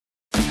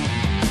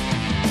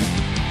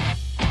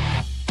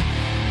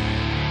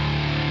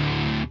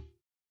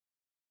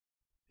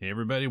Hey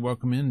everybody,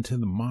 welcome into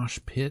the Mosh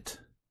Pit.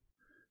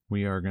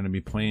 We are going to be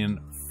playing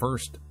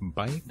First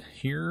Bite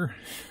here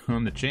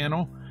on the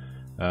channel.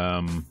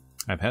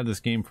 I've had this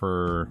game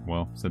for,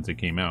 well, since it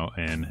came out,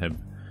 and have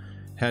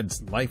had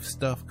life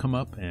stuff come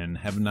up and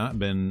have not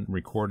been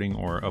recording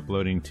or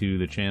uploading to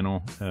the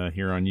channel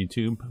here on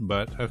YouTube.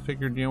 But I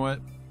figured, you know what,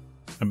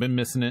 I've been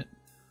missing it.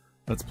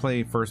 Let's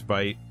play First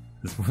Bite.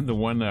 This was the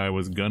one that I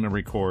was gonna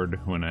record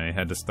when I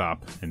had to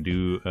stop and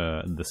do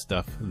the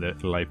stuff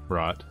that life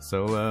brought.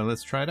 So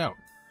let's try it out.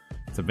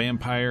 It's a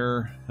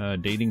vampire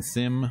dating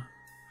sim,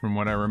 from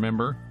what I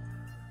remember.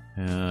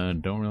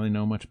 Don't really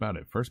know much about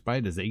it. First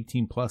Bite is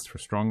 18 plus for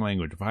strong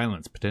language,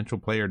 violence, potential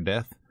player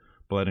death,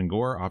 blood and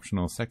gore,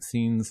 optional sex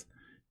scenes,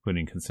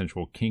 including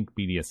consensual kink,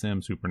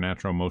 BDSM,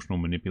 supernatural, emotional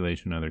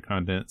manipulation, other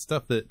content.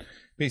 Stuff that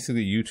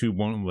basically YouTube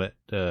won't let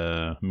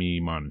me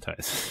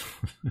monetize.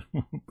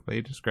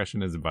 Play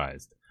discretion is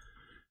advised.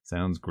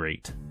 Sounds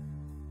great.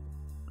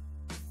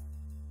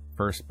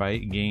 First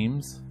Bite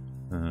Games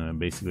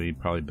basically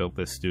probably built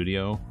this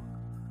studio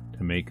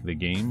to make the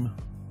game.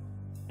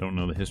 Don't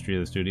know the history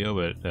of the studio,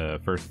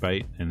 but First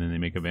Bite, and then they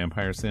make a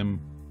vampire sim.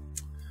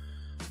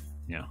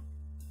 Yeah.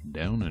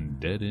 Down and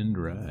Dead End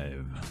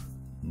Drive.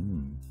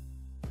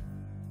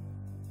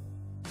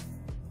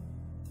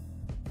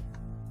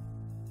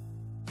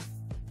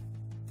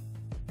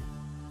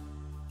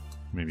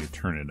 Maybe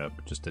turn it up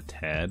just a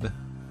tad.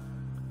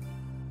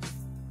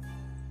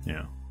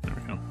 Yeah, there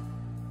we go.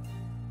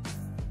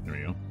 There we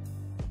go.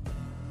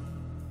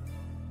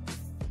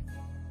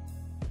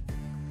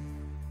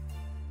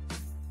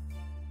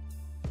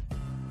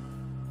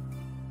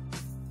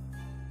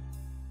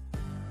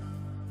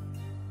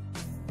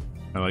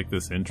 I like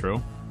this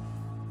intro.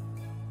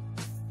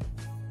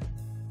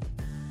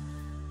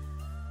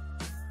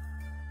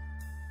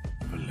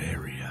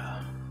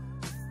 Valeria.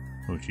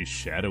 Oh, she's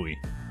shadowy.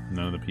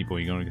 None of the people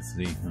you're going to get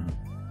to see.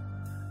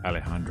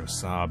 Alejandro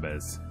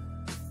Sabes.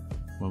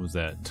 What was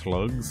that?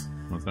 Tlugs?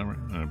 Was that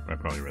right? I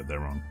probably read that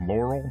wrong.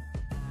 Laurel?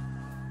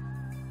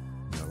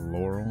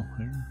 Laurel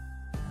here?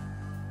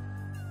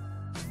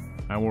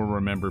 I will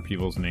remember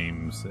people's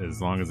names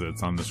as long as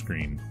it's on the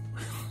screen.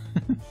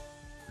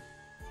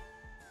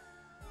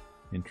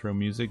 Intro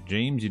music.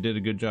 James, you did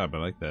a good job. I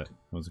like that.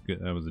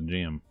 That was a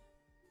jam.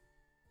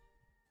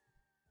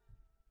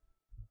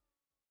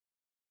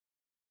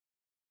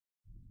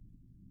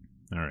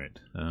 Alright,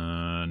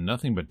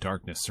 nothing but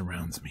darkness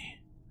surrounds me.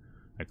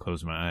 I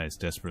close my eyes,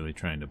 desperately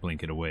trying to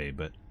blink it away,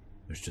 but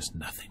there's just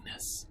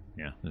nothingness.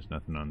 Yeah, there's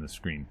nothing on the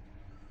screen.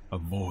 A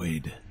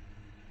void.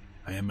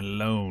 I am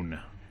alone.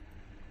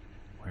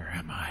 Where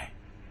am I?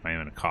 Am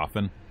I in a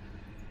coffin?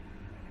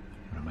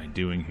 What am I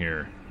doing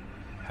here?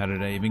 How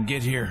did I even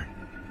get here?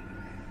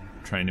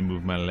 I'm trying to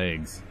move my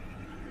legs.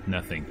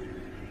 Nothing.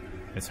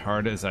 As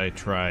hard as I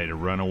try to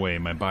run away,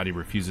 my body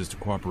refuses to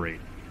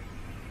cooperate.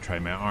 Try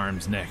my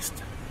arms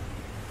next.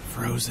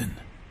 Frozen.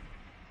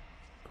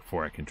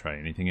 Before I can try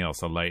anything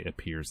else, a light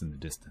appears in the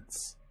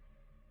distance.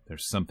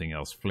 There's something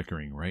else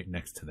flickering right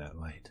next to that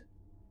light.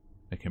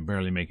 I can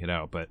barely make it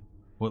out, but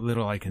what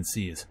little I can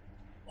see is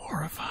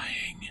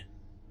horrifying.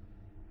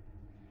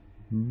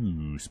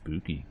 Ooh,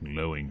 spooky.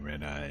 Glowing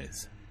red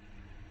eyes.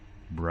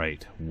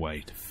 Bright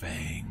white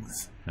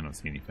fangs. I don't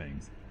see any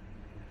fangs.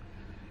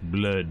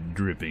 Blood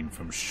dripping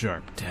from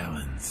sharp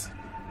talons.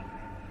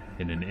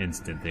 In an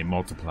instant, they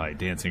multiply,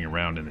 dancing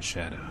around in the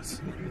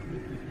shadows.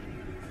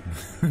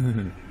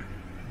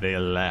 They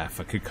laugh,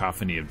 a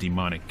cacophony of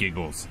demonic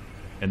giggles,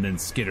 and then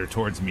skitter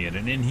towards me at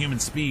an inhuman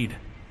speed.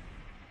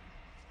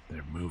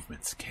 Their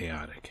movements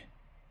chaotic.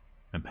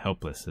 I'm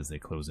helpless as they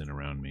close in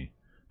around me.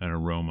 An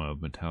aroma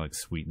of metallic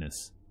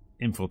sweetness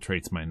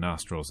infiltrates my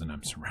nostrils, and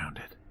I'm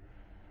surrounded.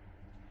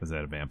 Was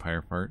that a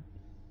vampire fart?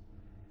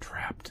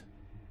 Trapped.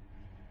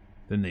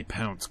 Then they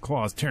pounce,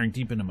 claws tearing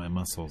deep into my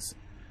muscles.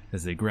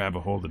 As they grab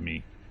a hold of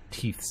me,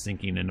 teeth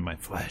sinking into my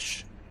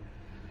flesh.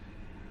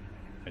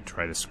 I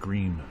try to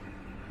scream,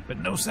 but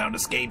no sound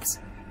escapes.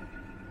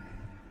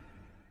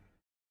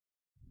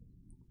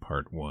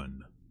 Part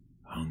 1.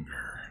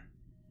 Hunger.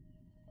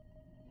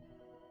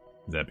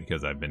 Is that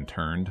because I've been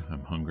turned?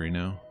 I'm hungry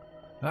now?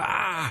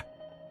 Ah!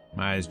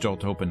 My eyes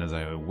jolt open as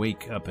I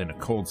wake up in a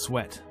cold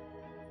sweat.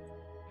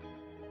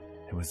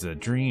 It was a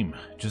dream,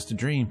 just a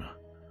dream.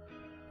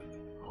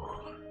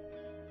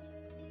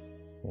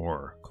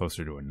 Or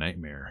closer to a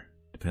nightmare.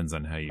 Depends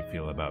on how you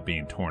feel about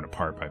being torn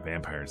apart by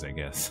vampires, I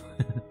guess.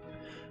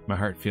 My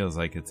heart feels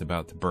like it's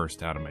about to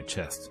burst out of my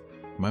chest.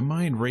 My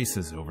mind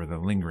races over the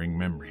lingering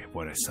memory of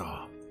what I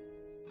saw.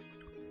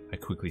 I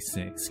quickly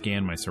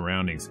scan my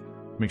surroundings,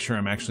 make sure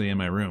I'm actually in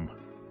my room.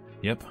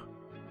 Yep,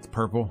 it's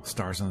purple,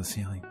 stars on the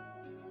ceiling.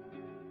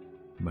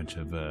 A bunch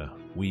of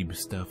weeb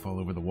stuff all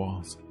over the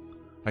walls.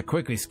 I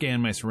quickly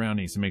scan my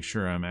surroundings to make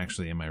sure I'm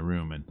actually in my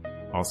room and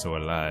also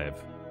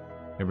alive.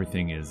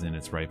 Everything is in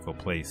its rightful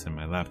place, and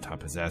my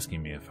laptop is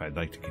asking me if I'd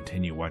like to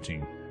continue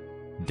watching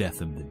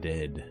Death of the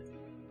Dead.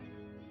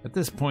 At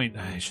this point,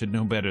 I should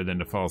know better than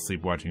to fall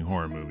asleep watching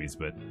horror movies,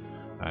 but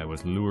I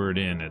was lured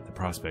in at the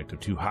prospect of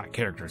two hot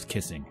characters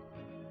kissing.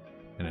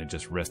 and I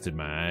just rested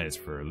my eyes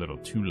for a little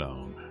too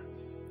long.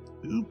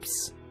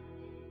 Oops.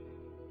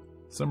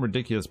 Some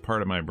ridiculous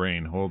part of my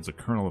brain holds a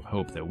kernel of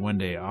hope that one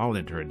day I'll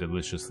enter a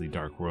deliciously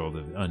dark world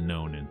of the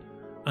unknown and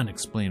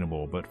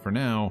unexplainable, but for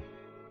now,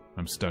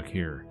 I'm stuck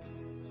here.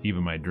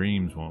 Even my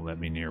dreams won't let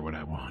me near what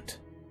I want.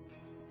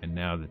 And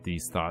now that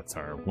these thoughts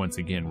are once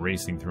again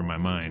racing through my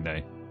mind,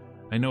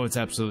 I know it's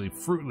absolutely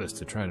fruitless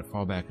to try to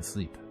fall back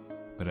asleep,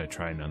 but I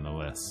try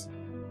nonetheless.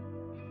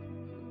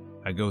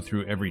 I go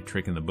through every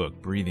trick in the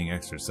book, breathing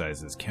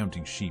exercises,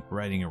 counting sheep,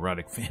 writing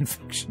erotic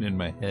fanfiction in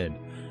my head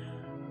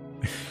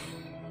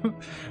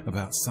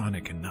about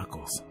Sonic and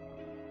Knuckles.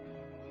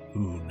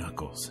 Ooh,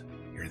 Knuckles,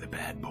 you're the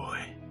bad boy.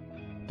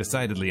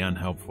 Decidedly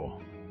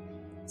unhelpful.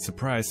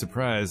 Surprise,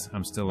 surprise,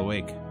 I'm still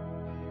awake,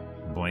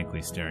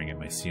 blankly staring at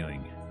my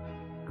ceiling.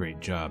 Great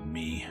job,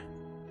 me.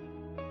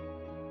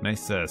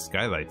 Nice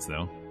skylights,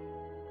 though.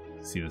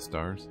 See the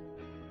stars?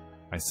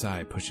 I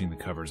sigh, pushing the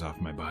covers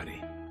off my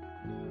body.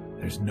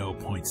 There's no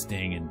point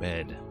staying in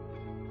bed.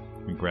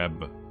 I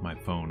grab my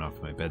phone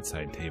off my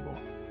bedside table.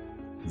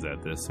 Is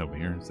that this over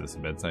here? Is this a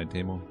bedside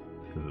table?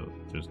 Because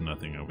there's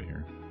nothing over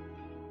here.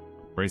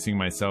 Bracing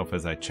myself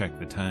as I check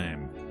the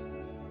time.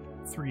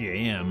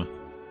 3 a.m.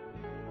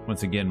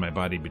 Once again, my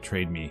body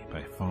betrayed me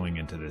by falling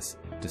into this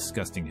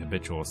disgusting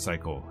habitual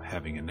cycle,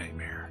 having a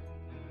nightmare.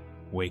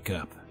 Wake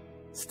up,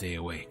 stay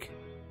awake,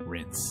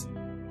 rinse,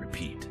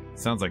 repeat.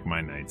 Sounds like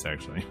my nights,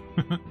 actually.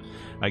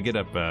 I get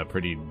up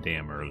pretty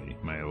damn early.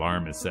 My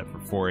alarm is set for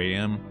 4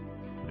 a.m.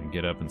 I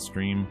get up and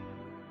stream.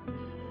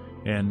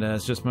 And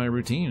it's just my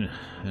routine.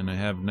 And I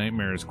have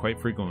nightmares quite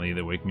frequently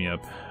that wake me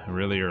up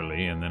really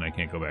early, and then I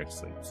can't go back to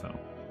sleep. So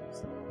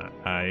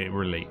I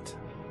relate.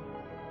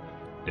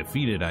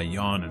 Defeated, I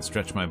yawn and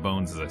stretch my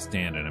bones as I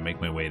stand, and I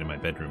make my way to my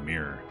bedroom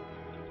mirror.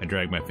 I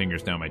drag my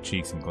fingers down my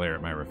cheeks and glare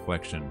at my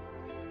reflection,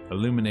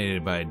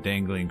 illuminated by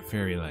dangling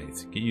fairy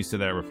lights. Get used to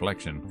that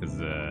reflection, because,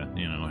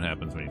 you know what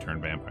happens when you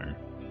turn vampire.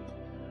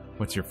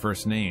 What's your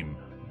first name?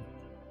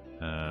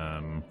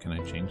 Can I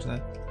change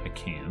that? I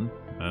can.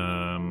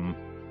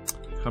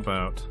 How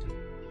about,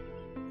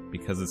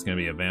 because it's going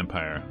to be a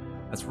vampire.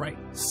 That's right,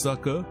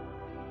 sucker.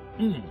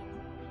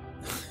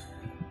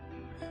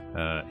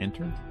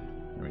 Enter.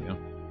 There we go.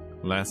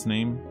 Last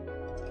name.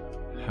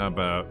 How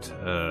about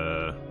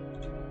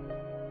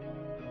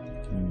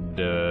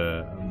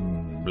the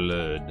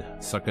blood?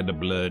 Sucker the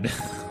blood.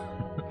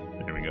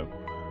 There we go.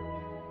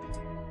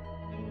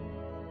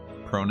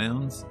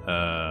 Pronouns?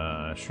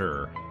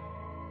 Sure.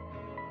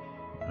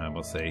 I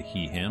will say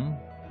he, him.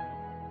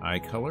 Eye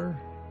color?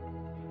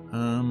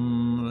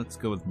 Let's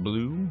go with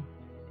blue.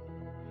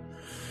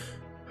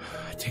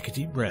 Take a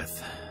deep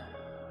breath.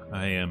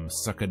 I am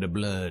Sucker the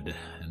Blood,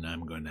 and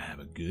I'm going to have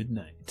a good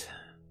night.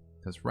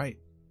 That's right,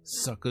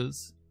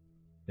 suckers.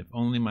 If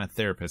only my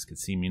therapist could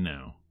see me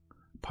now.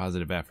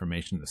 Positive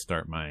affirmation to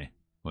start my...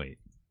 Wait.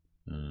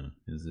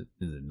 Is it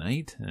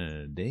night?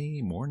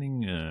 Day?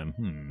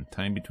 Morning?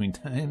 Time between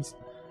times?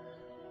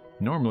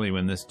 Normally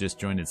when this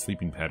disjointed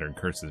sleeping pattern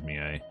curses me,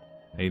 I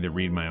either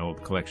read my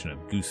old collection of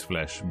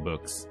Gooseflesh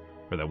books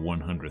for the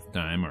 100th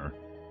time or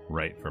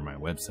write for my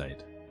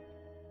website.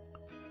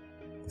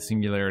 The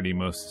singularly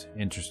most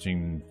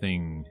interesting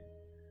thing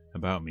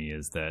about me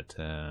is that,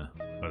 the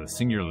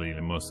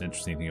most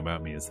interesting thing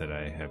about me is that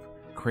I have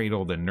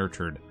cradled and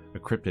nurtured a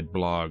cryptid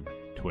blog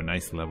to a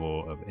nice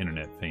level of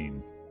internet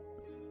fame.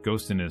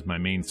 Ghostin is my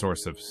main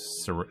source of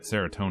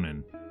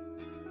serotonin,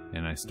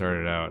 and I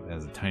started out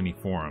as a tiny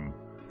forum,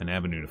 an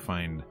avenue to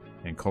find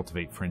and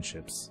cultivate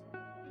friendships.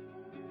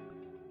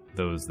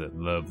 Those that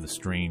love the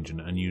strange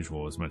and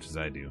unusual as much as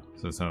I do.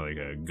 So it's not like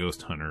a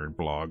ghost hunter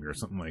blog or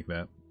something like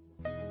that.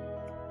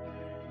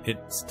 It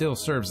still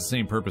serves the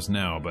same purpose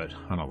now, but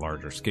on a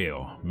larger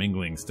scale.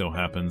 Mingling still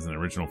happens and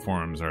original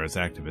forums are as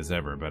active as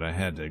ever, but I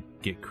had to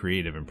get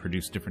creative and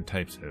produce different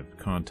types of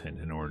content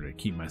in order to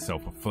keep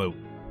myself afloat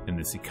in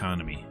this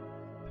economy.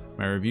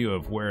 My review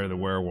of Where the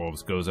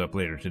Werewolves goes up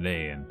later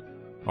today, and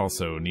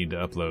also need to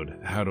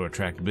upload How to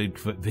Attract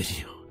Bigfoot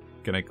video.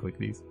 Can I click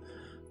these?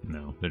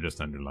 No, they're just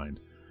underlined.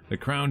 The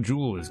Crown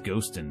Jewel is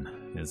Ghostin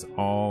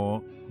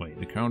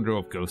the Crown Jewel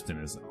of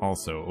Ghostin is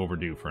also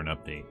overdue for an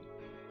update.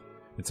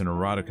 It's an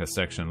erotica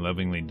section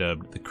lovingly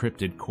dubbed the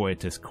Cryptid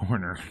Coitus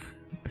Corner.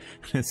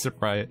 It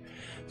surprised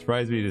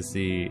me to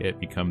see it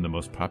become the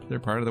most popular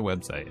part of the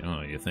website.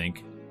 Oh, you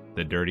think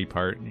the dirty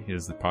part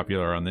is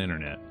popular on the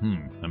internet?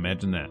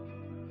 Imagine that.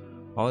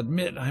 I'll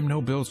admit I'm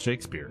no Bill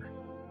Shakespeare,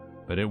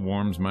 but it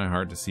warms my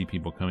heart to see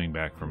people coming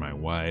back for my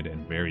wide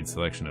and varied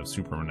selection of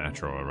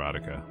supernatural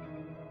erotica.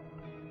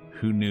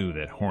 Who knew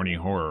that horny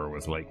horror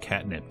was like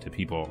catnip to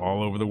people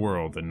all over the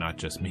world and not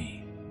just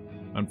me?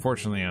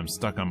 Unfortunately, I'm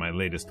stuck on my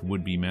latest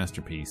would-be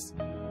masterpiece.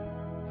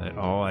 That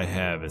all I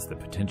have is the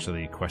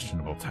potentially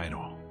questionable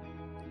title.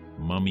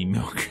 Mummy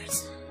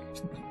Milkers.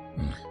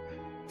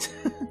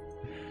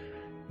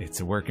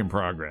 It's a work in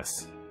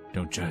progress.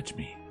 Don't judge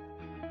me.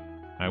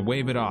 I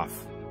wave it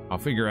off. I'll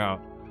figure that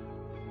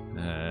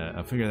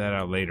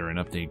out later and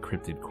update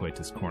Cryptid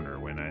Coitus Corner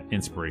when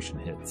inspiration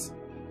hits.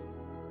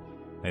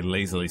 I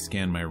lazily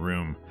scan my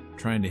room,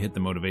 trying to hit the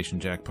motivation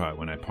jackpot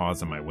when I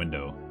pause on my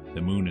window.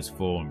 The moon is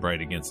full and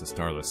bright against a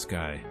starless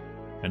sky.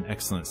 An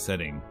excellent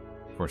setting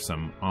for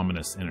some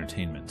ominous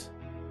entertainment.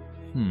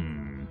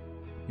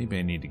 Maybe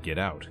I need to get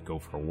out, go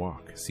for a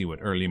walk, see what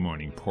early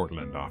morning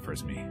Portland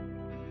offers me.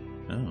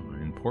 Oh,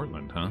 in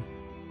Portland, huh?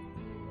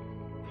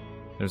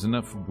 There's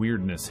enough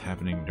weirdness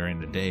happening during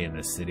the day in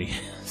this city,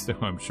 so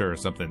I'm sure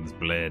something's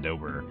bled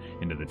over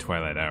into the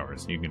twilight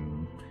hours. You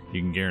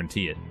can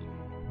guarantee it.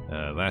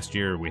 Last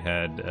year we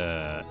had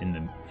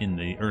in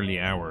the early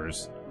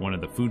hours one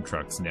of the food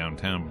trucks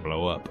downtown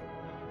blow up.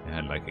 It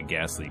had like a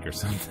gas leak or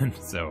something.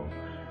 So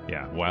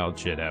yeah, wild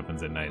shit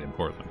happens at night in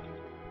Portland.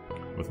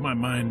 With my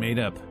mind made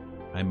up,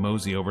 I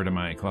mosey over to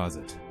my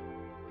closet.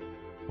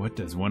 What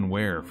does one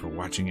wear for a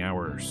witching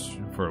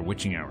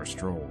hour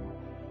stroll?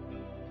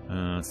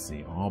 Let's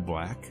see, all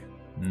black?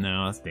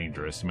 No, that's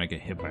dangerous. You might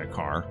get hit by a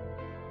car.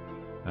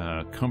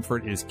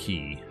 Comfort is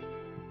key.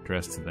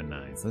 Dress to the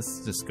nines.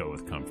 Let's just go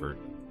with comfort.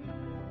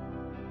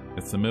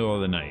 It's the middle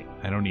of the night.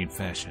 I don't need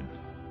fashion,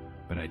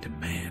 but I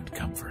demand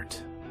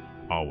comfort.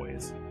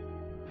 Always.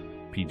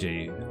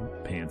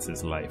 PJ pants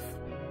is life.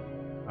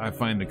 I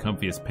find the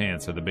comfiest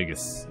pants are the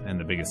biggest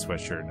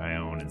sweatshirt I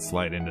own and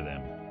slide into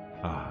them.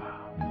 Ah,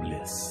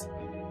 bliss.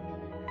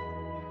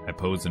 I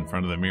pose in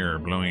front of the mirror,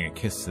 blowing a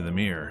kiss to the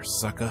mirror.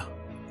 Sucker.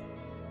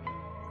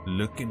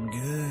 Looking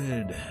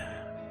good.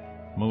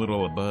 I'm a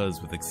little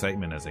abuzz with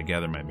excitement as I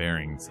gather my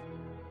bearings.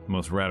 The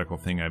most radical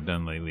thing I've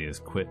done lately is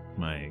quit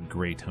my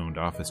gray-toned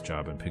office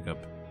job and pick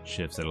up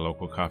shifts at a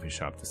local coffee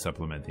shop to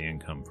supplement the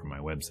income from my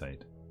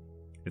website.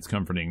 It's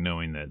comforting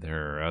knowing that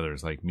there are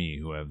others like me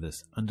who have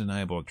this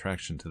undeniable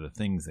attraction to the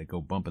things that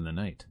go bump in the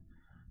night,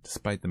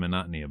 despite the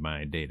monotony of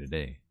my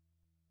day-to-day.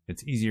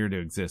 It's easier to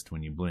exist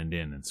when you blend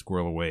in and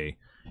squirrel away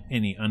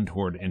any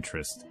untoward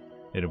interest.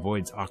 It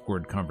avoids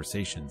awkward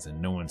conversations,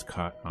 and no one's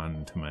caught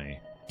on to my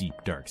deep,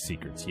 dark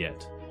secrets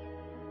yet.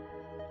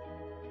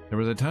 There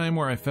was a time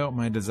where I felt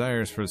my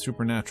desires for the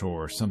supernatural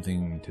were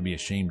something to be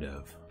ashamed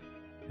of.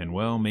 And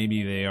well,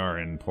 maybe they are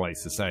in polite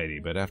society,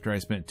 but after I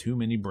spent too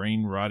many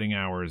brain-rotting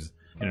hours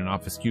in an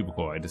office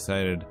cubicle, I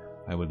decided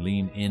I would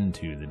lean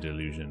into the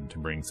delusion to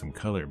bring some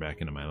color back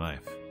into my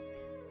life.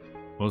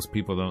 Most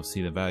people don't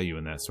see the value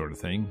in that sort of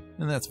thing,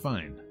 and that's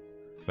fine.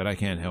 But I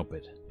can't help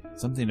it.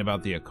 Something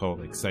about the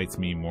occult excites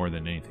me more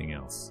than anything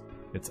else.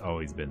 It's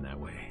always been that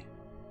way.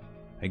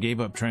 I gave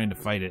up trying to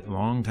fight it a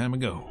long time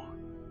ago.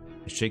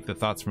 I shake the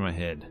thoughts from my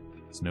head.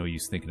 It's no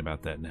use thinking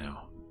about that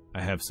now.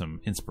 I have some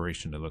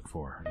inspiration to look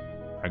for.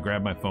 I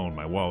grab my phone,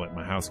 my wallet,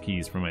 my house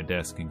keys from my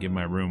desk and give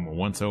my room a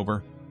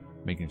once-over,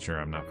 making sure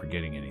I'm not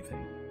forgetting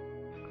anything.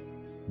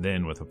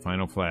 Then, with a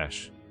final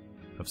flash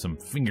of some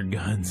finger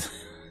guns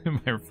in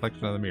my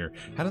reflection on the mirror.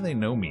 How do they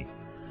know me?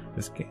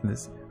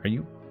 Are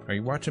you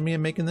watching me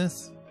and making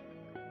this?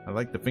 I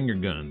like the finger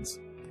guns.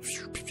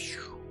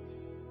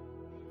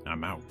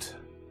 I'm out.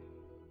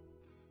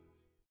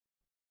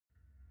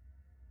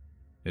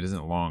 It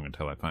isn't long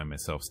until I find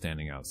myself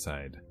standing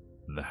outside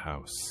the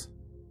house.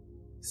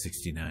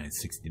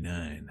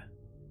 6969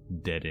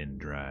 Dead End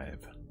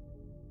Drive.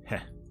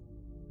 Heh.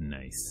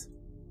 Nice.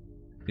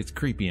 It's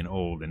creepy and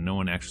old, and no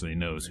one actually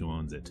knows who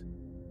owns it.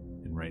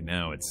 And right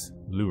now it's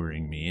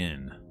luring me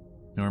in.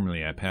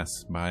 Normally I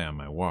pass by on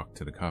my walk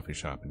to the coffee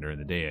shop, and during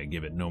the day I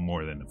give it no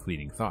more than a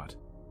fleeting thought.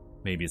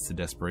 Maybe it's the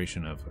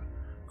desperation of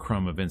a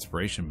crumb of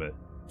inspiration, but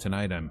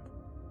tonight I'm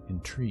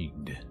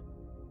intrigued.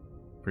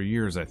 For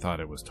years I thought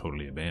it was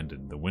totally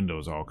abandoned, the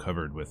windows all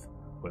covered with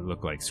what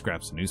looked like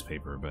scraps of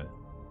newspaper, but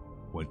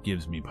what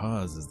gives me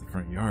pause is the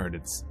front yard.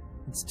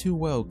 It's too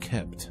well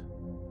kept.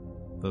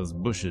 Those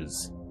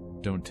bushes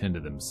don't tend to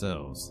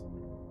themselves.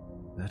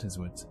 That is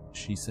what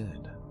she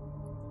said.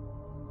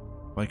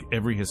 Like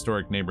every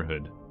historic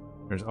neighborhood,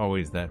 there's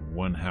always that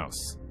one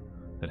house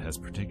that has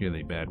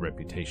particularly bad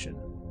reputation.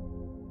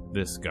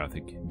 This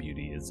Gothic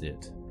beauty is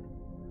it.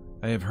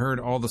 I have heard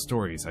all the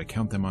stories. I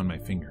count them on my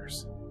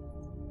fingers.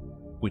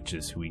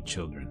 Witches who eat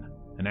children,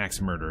 an axe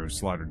murderer who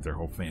slaughtered their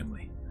whole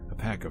family, a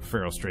pack of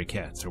feral stray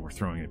cats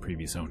overthrowing the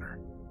previous owner,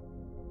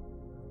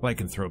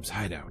 lycanthrope's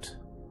hideout,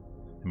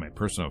 and my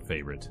personal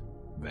favorite,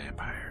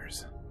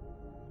 vampires.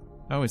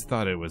 I always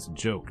thought it was a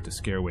joke to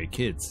scare away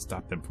kids,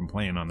 stop them from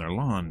playing on their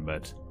lawn,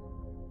 but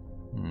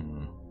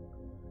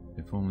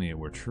if only it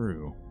were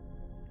true.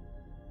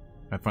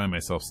 I find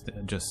myself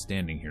just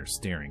standing here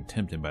staring,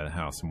 tempted by the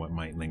house and what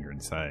might linger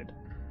inside,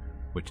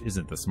 which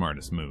isn't the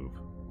smartest move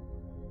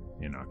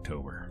in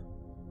October,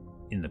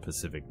 in the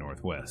Pacific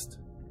Northwest.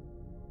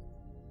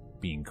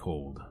 Being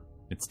cold.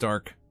 It's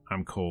dark,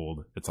 I'm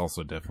cold, it's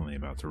also definitely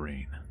about to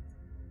rain.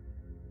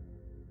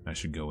 I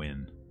should go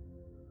in.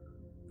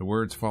 The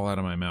words fall out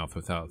of my mouth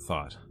without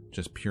thought,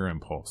 just pure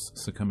impulse,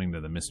 succumbing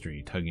to the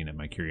mystery tugging at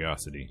my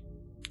curiosity.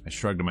 I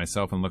shrug to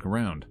myself and look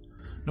around.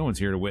 No one's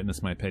here to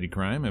witness my petty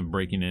crime of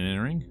breaking and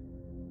entering.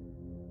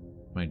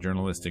 My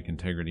journalistic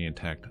integrity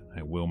intact,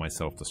 I will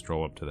myself to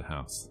stroll up to the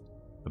house.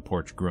 The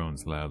porch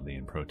groans loudly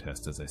in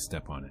protest as I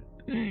step on it.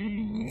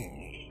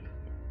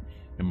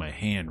 And my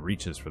hand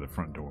reaches for the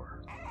front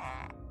door.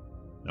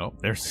 Oh,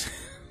 there's...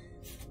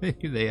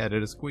 they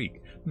added a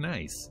squeak.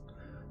 Nice.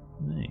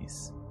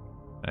 Nice.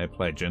 I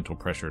apply gentle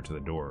pressure to the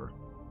door,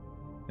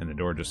 and the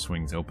door just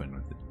swings open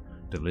with a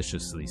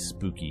deliciously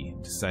spooky,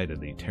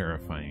 decidedly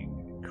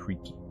terrifying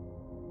creaky.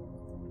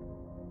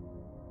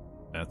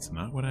 That's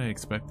not what I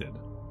expected.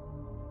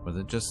 Was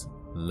it just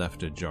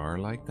left ajar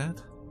like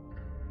that?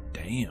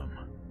 Damn.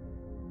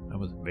 I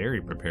was very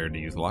prepared to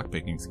use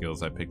lockpicking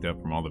skills I picked up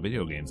from all the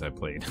video games I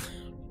played.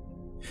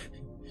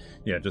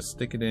 Yeah, just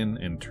stick it in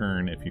and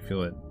turn if you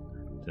feel it.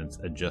 Then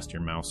adjust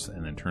your mouse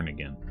and then turn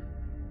again.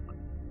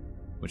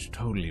 Which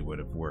totally would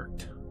have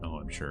worked. Oh,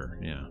 I'm sure.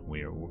 Yeah,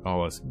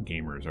 all us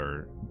gamers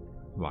are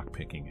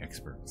lockpicking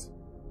experts.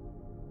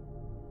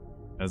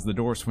 As the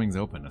door swings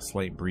open, a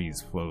slight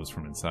breeze flows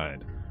from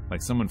inside,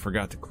 like someone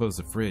forgot to close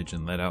the fridge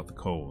and let out the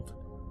cold.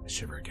 I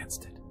shiver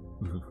against it.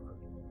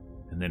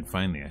 And then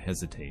finally I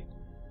hesitate.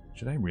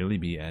 Should I really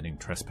be adding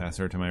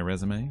trespasser to my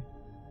resume?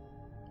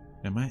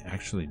 Am I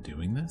actually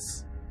doing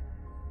this?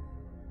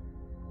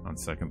 On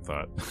second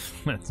thought,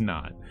 let's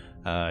not.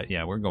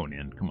 Yeah, we're going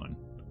in. Come on.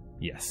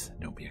 Yes,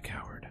 don't be a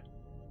coward.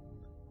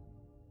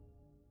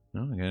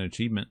 No, I got an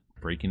achievement.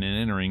 Breaking and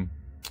entering.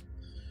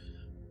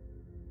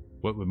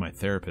 What would my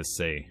therapist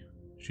say?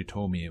 She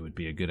told me it would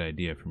be a good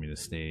idea for me to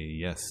say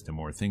yes to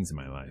more things in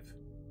my life.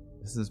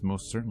 This is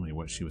most certainly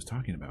what she was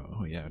talking about.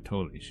 Oh yeah,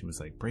 totally. She was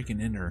like, break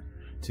and enter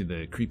to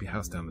the creepy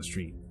house down the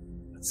street.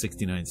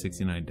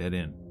 6969 Dead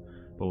End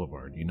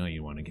Boulevard. You know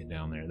you want to get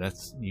down there.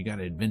 You got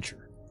to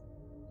adventure.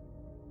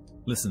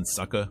 Listen,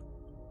 sucker.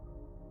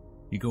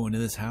 You go into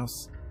this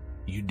house,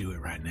 you do it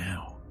right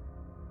now.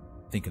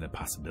 Think of the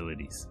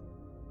possibilities.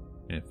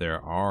 And if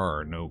there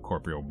are no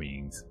corporeal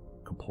beings,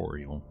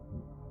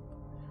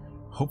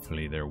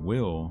 hopefully there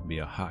will be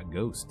a hot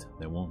ghost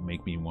that won't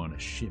make me want to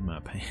shit my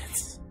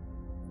pants.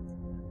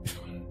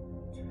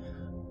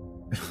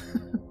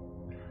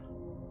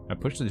 I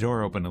push the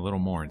door open a little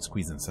more and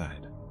squeeze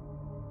inside.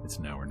 It's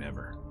now or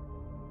never.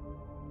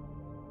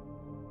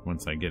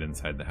 Once I get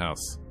inside the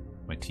house,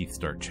 my teeth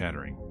start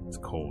chattering. It's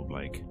cold,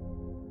 like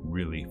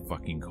really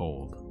fucking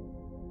cold.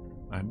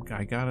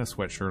 I got a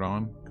sweatshirt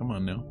on. Come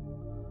on now.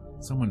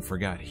 Someone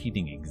forgot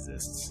heating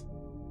exists.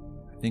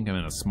 I think I'm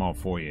in a small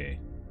foyer,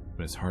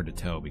 but it's hard to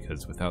tell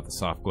because without the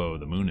soft glow of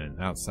the moon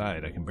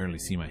outside, I can barely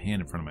see my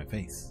hand in front of my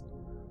face.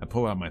 I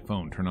pull out my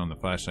phone, turn on the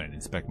flashlight, and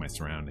inspect my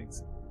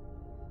surroundings.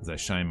 As I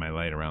shine my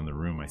light around the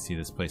room, I see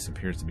this place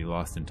appears to be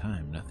lost in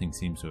time. Nothing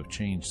seems to have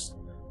changed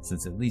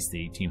since at least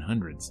the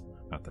 1800s.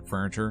 Not the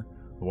furniture,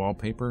 the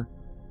wallpaper,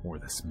 or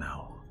the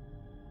smell.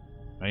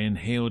 I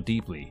inhale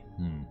deeply,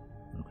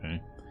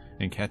 okay,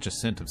 and catch a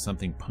scent of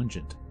something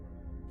pungent.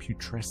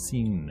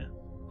 Putrescine,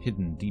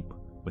 hidden deep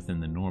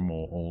within the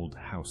normal old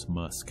house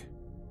musk.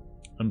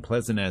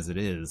 Unpleasant as it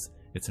is,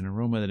 it's an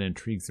aroma that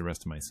intrigues the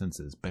rest of my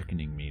senses,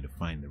 beckoning me to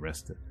find the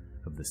rest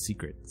of the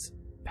secrets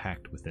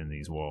packed within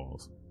these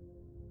walls.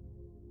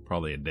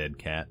 Probably a dead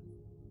cat,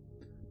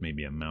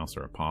 maybe a mouse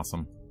or a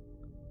possum.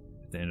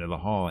 At the end of the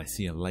hall, I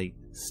see a light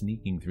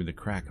sneaking through the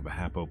crack of a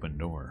half-open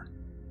door.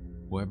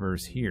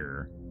 Whoever's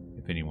here,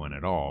 if anyone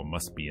at all,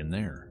 must be in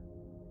there.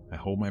 I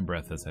hold my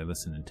breath as I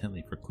listen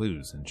intently for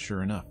clues, and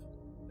sure enough,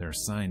 there are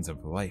signs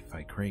of life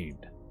I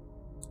craved.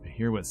 I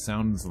hear what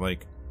sounds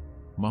like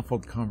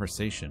muffled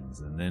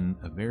conversations, and then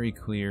a very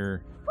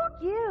clear, "Fuck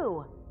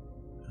you!"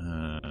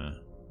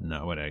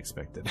 Not what I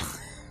expected.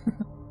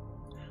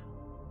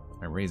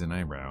 I raise an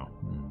eyebrow.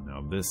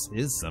 Now this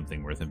is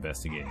something worth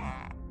investigating.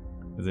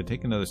 As I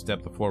take another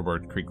step, the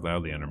floorboard creaks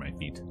loudly under my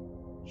feet.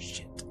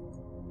 Shit.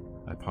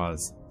 I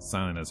pause,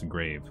 silent as a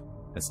grave,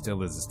 as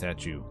still as a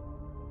statue.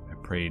 I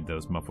prayed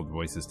those muffled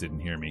voices didn't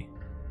hear me.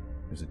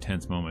 There's a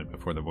tense moment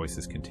before the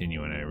voices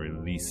continue and I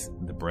release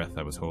the breath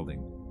I was holding.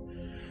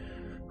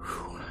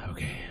 Whew,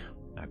 okay,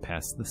 I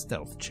passed the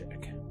stealth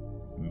check.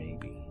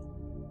 Maybe.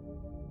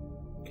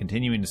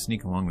 Continuing to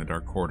sneak along the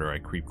dark corridor, I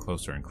creep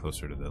closer and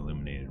closer to the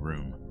illuminated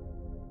room.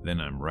 Then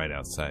I'm right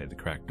outside the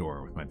cracked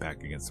door with my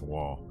back against the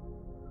wall.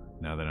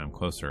 Now that I'm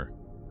closer,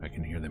 I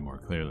can hear them more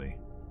clearly.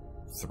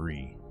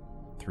 Three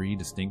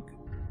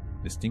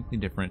distinctly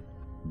different,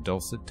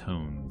 dulcet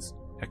tones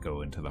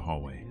echo into the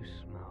hallway. You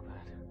smell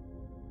that?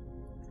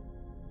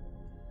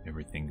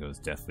 Everything goes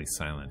deathly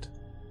silent.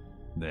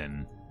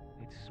 Then...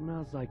 It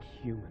smells like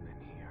human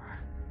in here.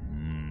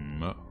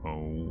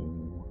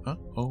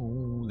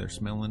 Uh-oh, they're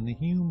smelling the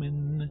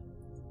human.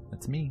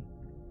 That's me.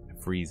 I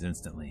freeze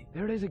instantly.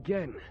 There it is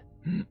again.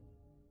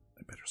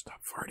 I better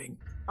stop farting.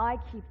 I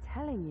keep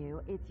telling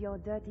you, it's your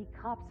dirty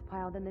cups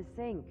piled in the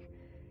sink.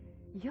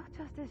 You're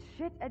just as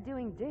shit at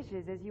doing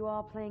dishes as you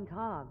are playing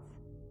cards.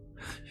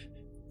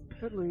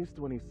 At least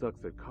when he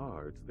sucks at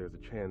cards, there's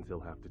a chance he'll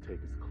have to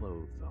take his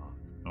clothes off.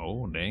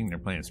 Oh, dang, they're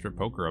playing strip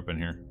poker up in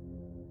here.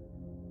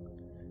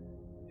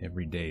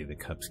 Every day the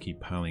cups keep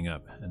piling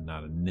up and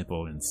not a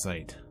nipple in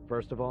sight.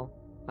 First of all,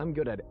 I'm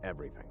good at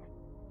everything.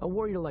 A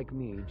warrior like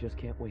me just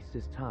can't waste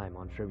his time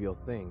on trivial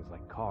things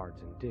like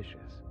cards and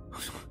dishes.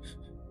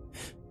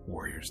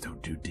 Warriors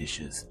don't do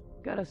dishes.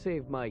 Gotta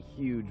save my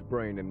huge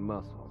brain and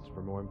muscles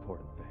for more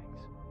important things.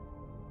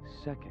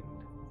 Second...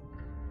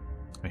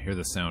 I hear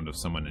the sound of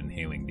someone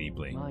inhaling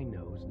deeply. My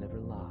nose never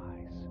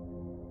lies.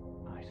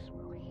 I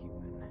smell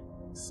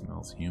human.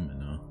 Smells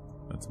human, huh?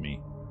 That's me.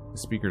 The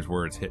speaker's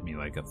words hit me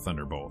like a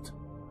thunderbolt.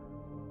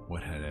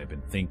 What had I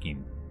been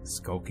thinking?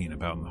 Skulking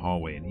about in the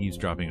hallway and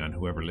eavesdropping on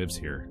whoever lives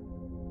here.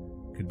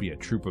 Could be a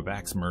troop of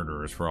axe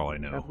murderers for all I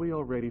know. Have we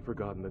already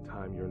forgotten the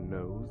time your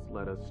nose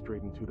led us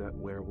straight into that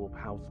werewolf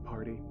house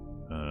party?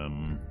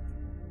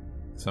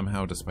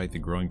 Somehow, despite the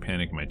growing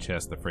panic in my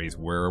chest, the phrase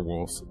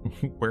werewolf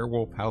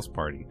house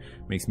party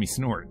makes me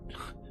snort.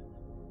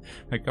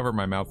 I cover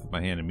my mouth with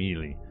my hand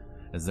immediately,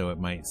 as though it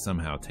might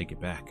somehow take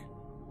it back.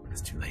 But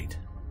it's too late.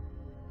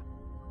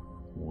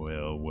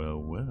 Well, well,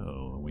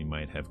 well, we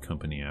might have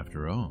company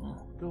after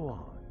all. Go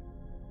on.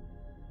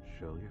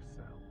 Show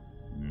yourself.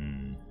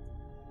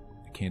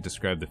 I can't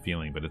describe the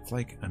feeling, but it's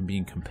like I'm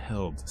being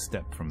compelled to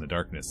step from the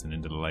darkness and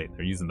into the light.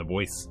 They're using the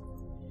voice.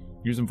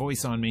 Using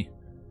voice on me.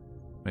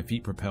 My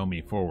feet propel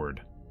me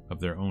forward of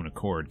their own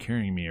accord,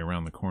 carrying me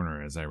around the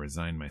corner as I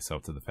resign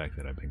myself to the fact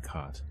that I've been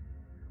caught.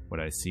 What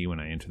I see when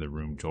I enter the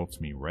room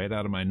jolts me right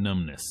out of my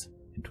numbness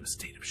into a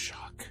state of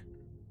shock.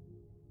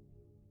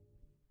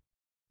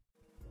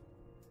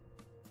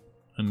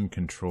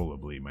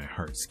 Uncontrollably, my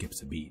heart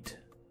skips a beat.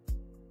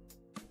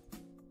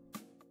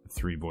 The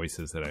three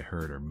voices that I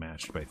heard are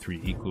matched by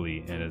three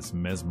equally and as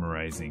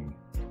mesmerizing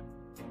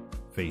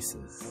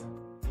faces.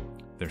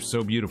 They're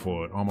so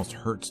beautiful it almost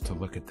hurts to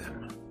look at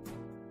them.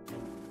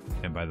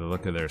 And by the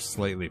look of their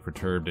slightly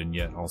perturbed and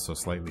yet also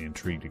slightly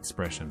intrigued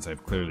expressions,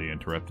 I've clearly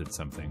interrupted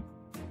something.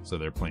 So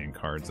they're playing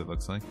cards, it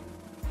looks like.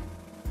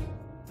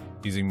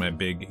 Using my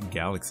big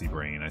galaxy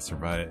brain, I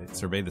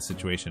survey the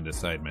situation and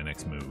decide my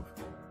next move.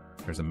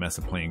 There's a mess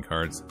of playing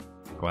cards,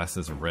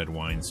 glasses of red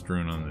wine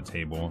strewn on the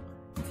table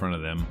in front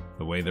of them.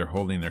 The way they're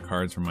holding their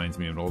cards reminds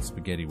me of an old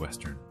spaghetti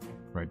western.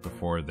 Right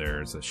before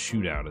there's a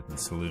shootout at the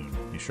saloon.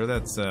 You sure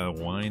that's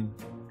wine?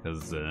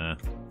 Because,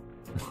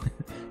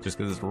 just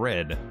because it's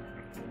red.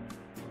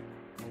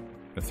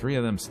 The three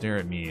of them stare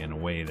at me in a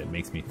way that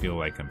makes me feel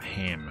like I'm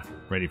ham,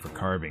 ready for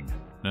carving.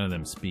 None of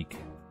them speak.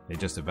 They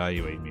just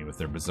evaluate me with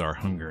their bizarre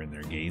hunger in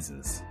their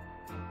gazes.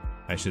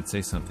 I should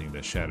say something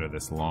to shatter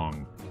this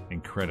long,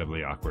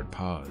 incredibly awkward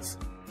pause.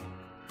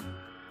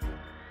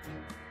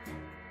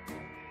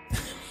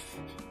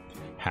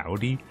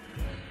 Howdy?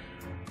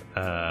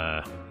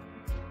 I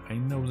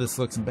know this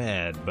looks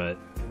bad, but...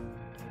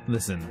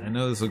 Listen, I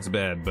know this looks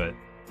bad, but...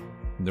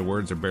 The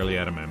words are barely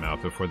out of my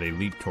mouth before they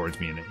leap towards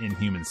me at an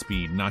inhuman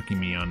speed, knocking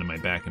me onto my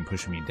back and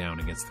pushing me down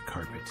against the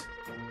carpet.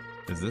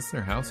 Is this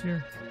their house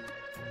here?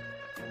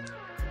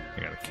 I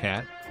got a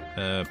cat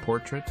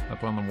portrait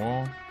up on the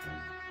wall.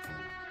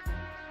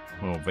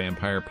 Little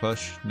vampire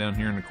plush down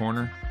here in the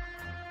corner.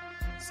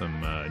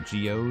 Some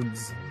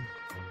geodes.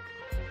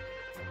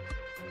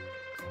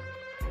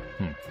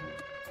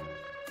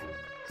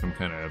 Some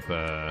kind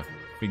of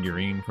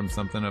figurine from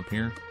something up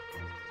here.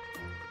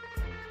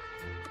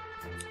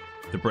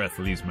 The breath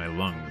leaves my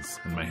lungs,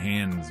 and my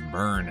hands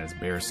burn as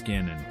bare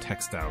skin and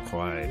textile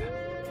collide.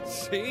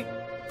 See?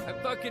 I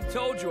fucking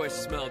told you I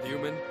smelled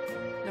human.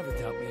 Never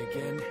doubt me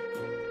again.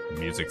 The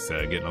music's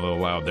getting a little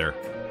loud there.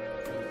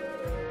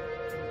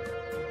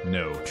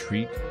 No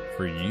treat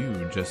for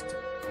you just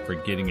for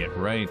getting it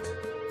right,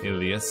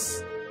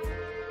 Ilias.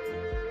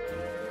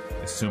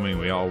 Assuming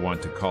we all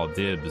want to call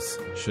dibs,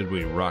 should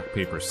we rock,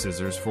 paper,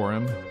 scissors for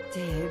him?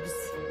 Dibs?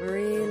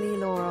 Really,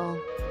 Laurel?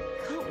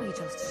 Can't we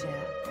just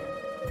share?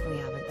 We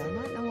haven't done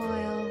that in a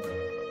while.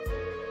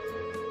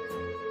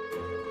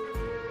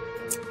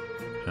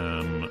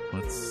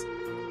 Let's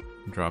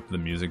drop the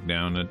music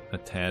down a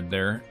tad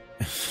there.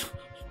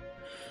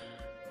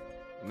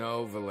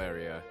 No,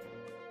 Valeria.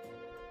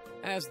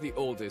 As the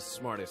oldest,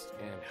 smartest,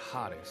 and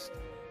hottest,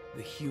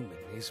 the human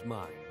is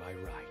mine by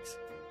right.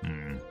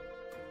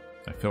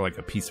 I feel like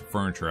a piece of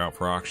furniture out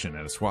for auction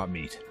at a swap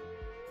meet.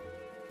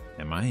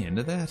 Am I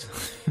into that?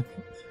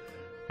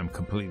 I'm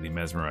completely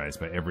mesmerized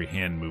by every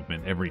hand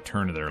movement, every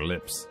turn of their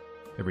lips,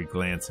 every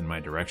glance in my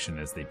direction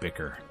as they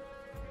bicker.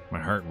 My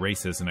heart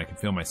races and I can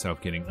feel myself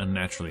getting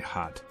unnaturally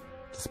hot,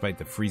 despite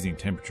the freezing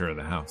temperature of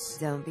the house.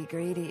 Don't be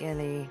greedy,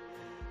 Illy.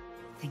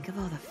 Think of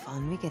all the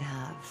fun we could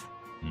have.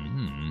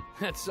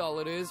 That's all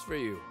it is for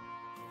you.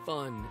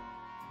 Fun.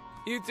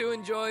 You two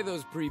enjoy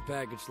those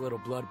pre-packaged little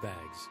blood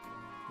bags.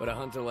 But a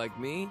hunter like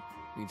me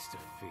needs to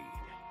feed.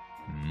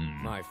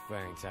 My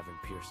fangs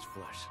haven't pierced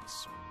flesh in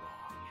so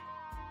long.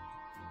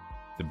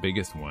 The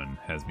biggest one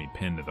has me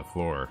pinned to the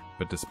floor,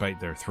 but despite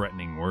their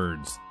threatening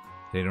words,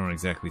 they don't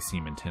exactly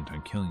seem intent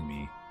on killing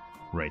me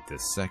right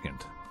this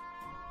second.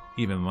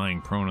 Even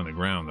lying prone on the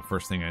ground, the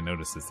first thing I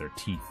notice is their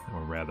teeth,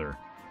 or rather,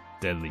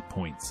 deadly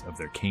points of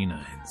their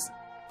canines.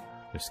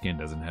 Their skin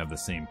doesn't have the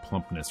same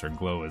plumpness or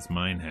glow as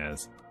mine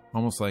has,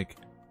 almost like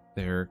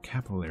their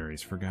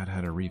capillaries forgot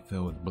how to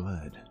refill with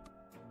blood.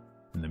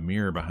 And the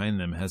mirror behind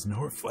them has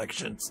no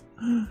reflections.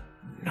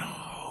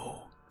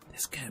 No,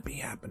 this can't be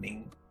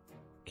happening.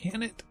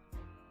 Can it?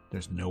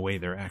 There's no way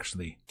they're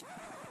actually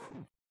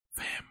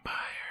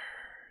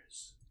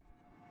vampires.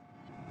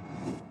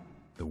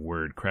 The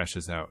word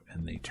crashes out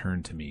and they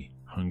turn to me,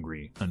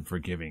 hungry,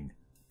 unforgiving,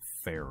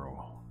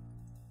 feral.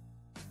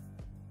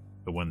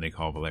 The one they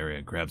call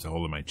Valeria grabs a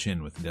hold of my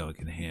chin with a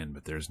delicate hand,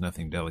 but there's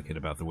nothing delicate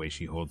about the way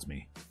she holds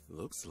me.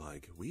 Looks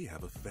like we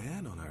have a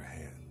fan on our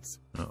hands.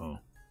 Uh-oh.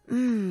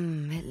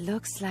 It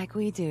looks like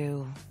we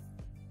do.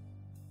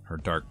 Her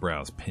dark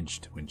brows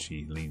pinched when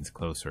she leans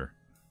closer,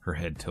 her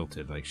head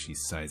tilted like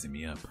she's sizing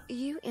me up.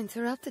 You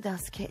interrupted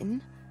us,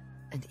 kitten.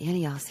 And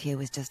Ilias here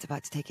was just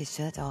about to take his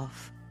shirt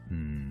off.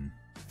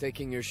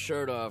 Taking your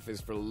shirt off is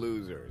for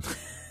losers.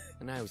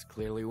 And I was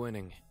clearly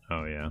winning.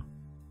 Oh, yeah?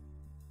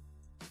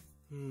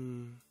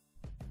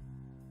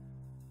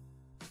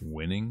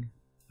 Winning?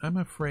 I'm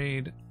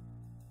afraid...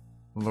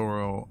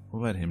 Laurel,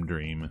 let him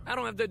dream. I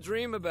don't have to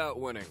dream about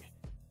winning.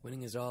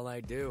 Winning is all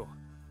I do.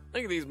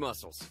 Look at these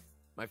muscles.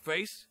 My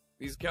face?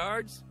 These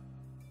cards?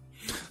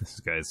 This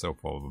guy is so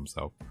full of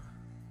himself.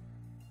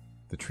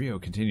 The trio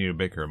continue to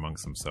bicker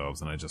amongst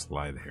themselves, and I just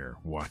lie there,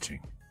 watching.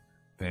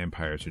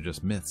 Vampires are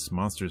just myths,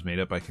 monsters made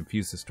up by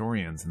confused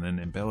historians and then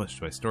embellished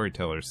by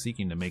storytellers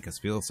seeking to make us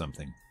feel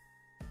something.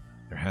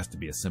 There has to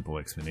be a simple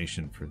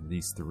explanation for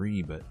these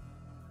three, but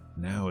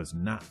now is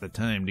not the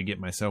time to get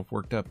myself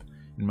worked up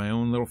in my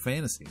own little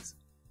fantasies.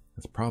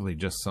 It's probably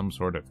just some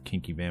sort of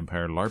kinky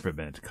vampire LARP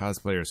event,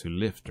 cosplayers who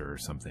lift or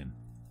something.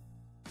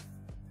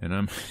 And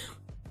I'm...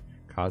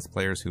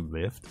 cosplayers who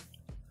lift?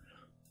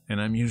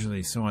 And I'm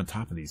usually so on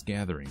top of these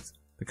gatherings.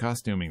 The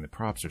costuming, the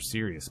props are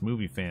serious.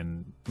 Movie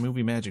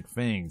magic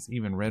fangs,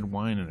 even red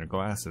wine in their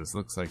glasses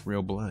looks like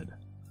real blood.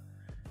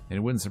 And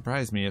it wouldn't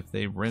surprise me if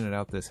they rented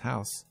out this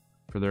house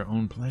for their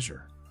own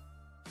pleasure.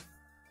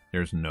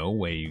 There's no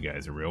way you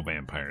guys are real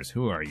vampires.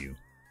 Who are you?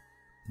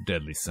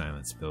 Deadly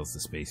silence fills the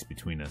space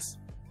between us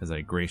as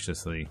I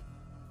gracelessly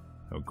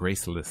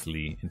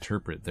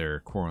interpret their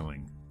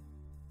quarreling.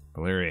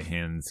 Valeria's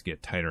hands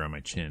get tighter on my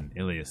chin.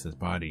 Ilias's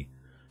body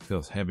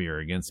feels heavier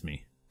against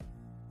me.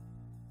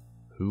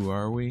 Who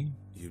are we?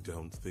 You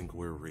don't think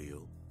we're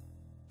real?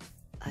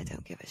 I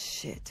don't give a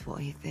shit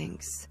what he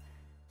thinks.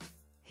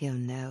 He'll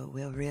know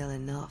we're real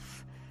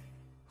enough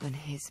when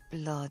his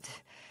blood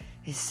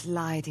is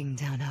sliding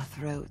down our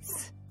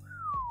throats.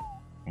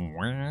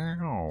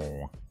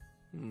 Wow.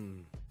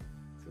 Too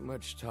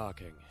much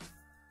talking.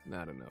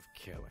 Not enough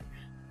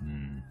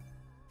killing.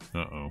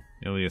 Uh-oh.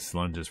 Ilias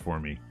lunges for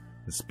me,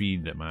 the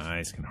speed that my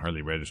eyes can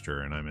hardly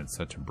register, and I'm in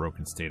such a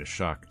broken state of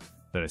shock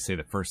that I say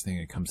the first thing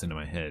that comes into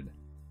my head.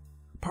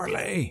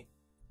 Parlay!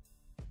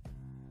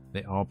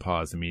 They all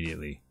pause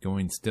immediately,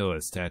 going still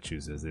as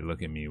statues as they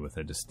look at me with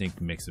a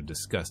distinct mix of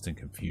disgust and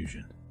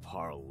confusion.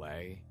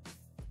 Parlay?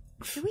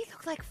 Do we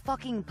look like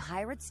fucking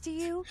pirates to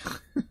you?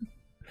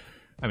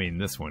 I mean,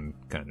 this one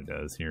kind of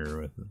does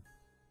here with...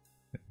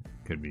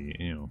 Could be,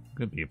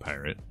 could be a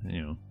pirate,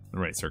 the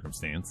right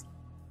circumstance.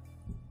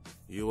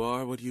 You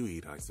are what you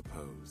eat, I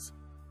suppose.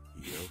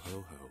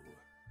 Yo-ho-ho.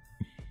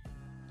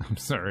 I'm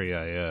sorry,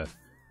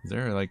 is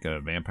there like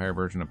a vampire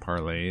version of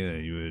Parlay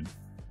that you would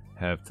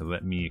have to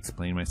let me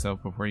explain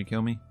myself before you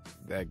kill me?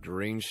 That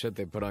green shit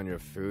they put on your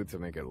food to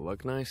make it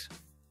look nice?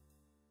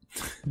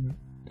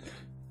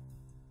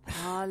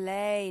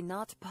 Parlay,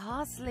 not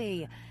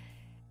parsley.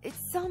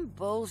 It's some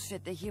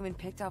bullshit the human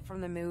picked up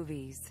from the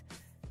movies.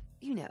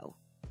 You know,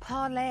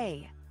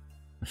 parlay.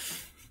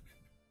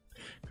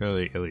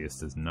 Clearly, Ilias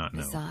does not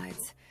know.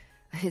 Besides,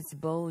 it's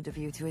bold of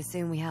you to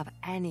assume we have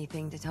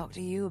anything to talk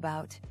to you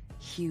about,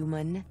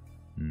 human.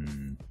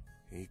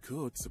 He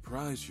could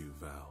surprise you,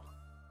 Val.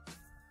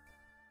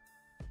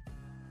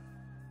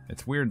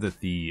 It's weird that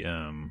the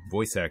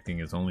voice acting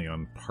is only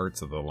on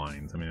parts of the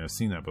lines. I mean, I've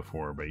seen that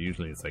before, but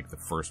usually it's like the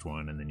first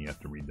one and then you have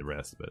to read the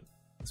rest. But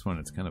this one,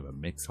 it's kind of a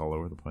mix all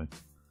over the place.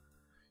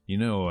 You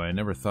know, I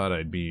never thought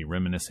I'd be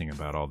reminiscing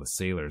about all the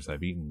sailors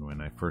I've eaten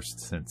when I first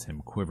sensed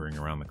him quivering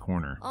around the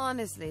corner.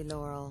 Honestly,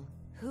 Laurel,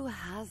 who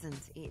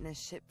hasn't eaten a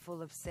ship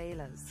full of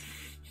sailors?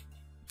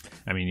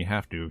 I mean, you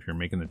have to if you're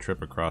making the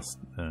trip across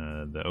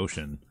the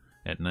ocean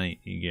at night.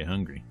 You get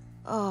hungry.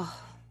 Oh,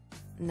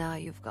 now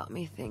you've got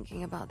me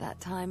thinking about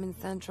that time in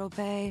Central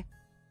Bay.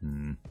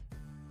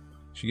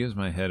 She gives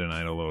my head an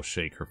idle little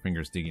shake, her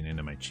fingers digging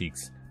into my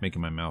cheeks,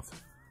 making my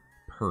mouth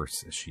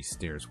purse as she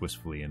stares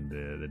wistfully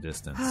into the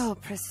distance. Oh,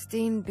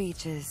 pristine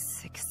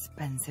beaches,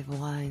 expensive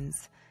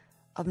wines,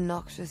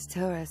 obnoxious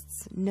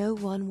tourists no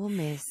one will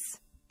miss.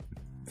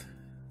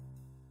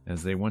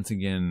 As they once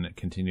again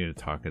continue to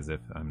talk as if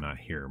I'm not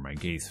here, my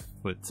gaze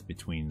flits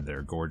between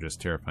their gorgeous,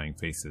 terrifying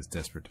faces,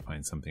 desperate to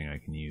find something I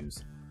can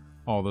use.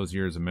 All those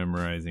years of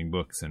memorizing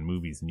books and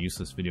movies and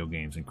useless video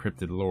games and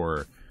cryptid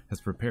lore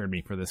has prepared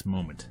me for this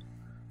moment.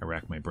 I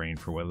rack my brain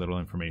for what little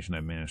information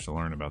I've managed to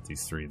learn about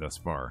these three thus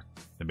far.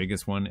 The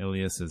biggest one,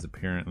 Ilias, is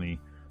apparently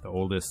the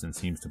oldest and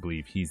seems to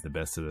believe he's the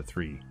best of the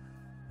three.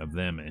 Of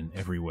them in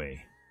every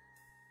way.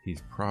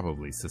 He's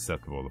probably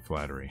susceptible to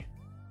flattery.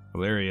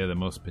 Valeria, the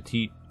most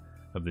petite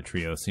of the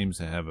trio, seems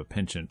to have a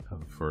penchant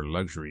for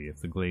luxury if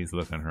the glazed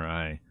look on her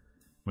eye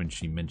when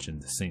she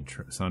mentioned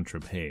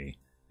Saint-Tropez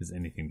is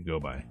anything to go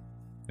by.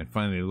 And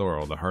finally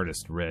Laurel, the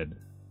hardest read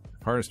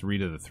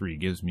of the three,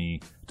 gives me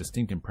a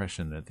distinct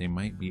impression that they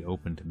might be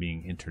open to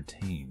being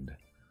entertained.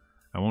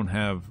 I won't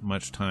have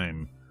much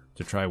time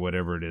to try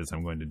whatever it is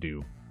I'm going to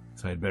do.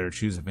 So I'd better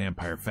choose a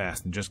vampire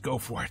fast and just go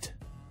for it.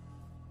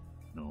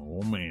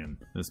 Oh man,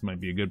 this might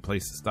be a good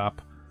place to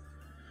stop.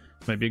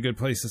 Might be a good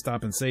place to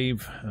stop and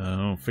save.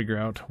 Figure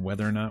out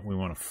whether or not we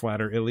want to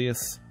flatter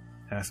Ilias.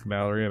 Ask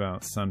Valeria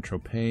about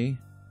Saint-Tropez.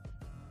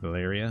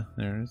 Valeria,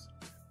 there it is.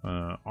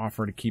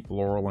 Offer to keep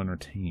Laurel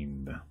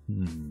entertained.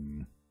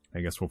 I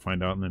guess we'll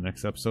find out in the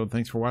next episode.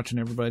 Thanks for watching,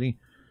 everybody.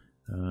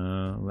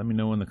 Let me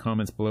know in the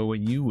comments below what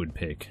you would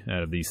pick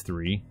out of these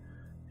three.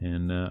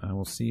 And I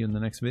will see you in the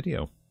next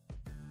video.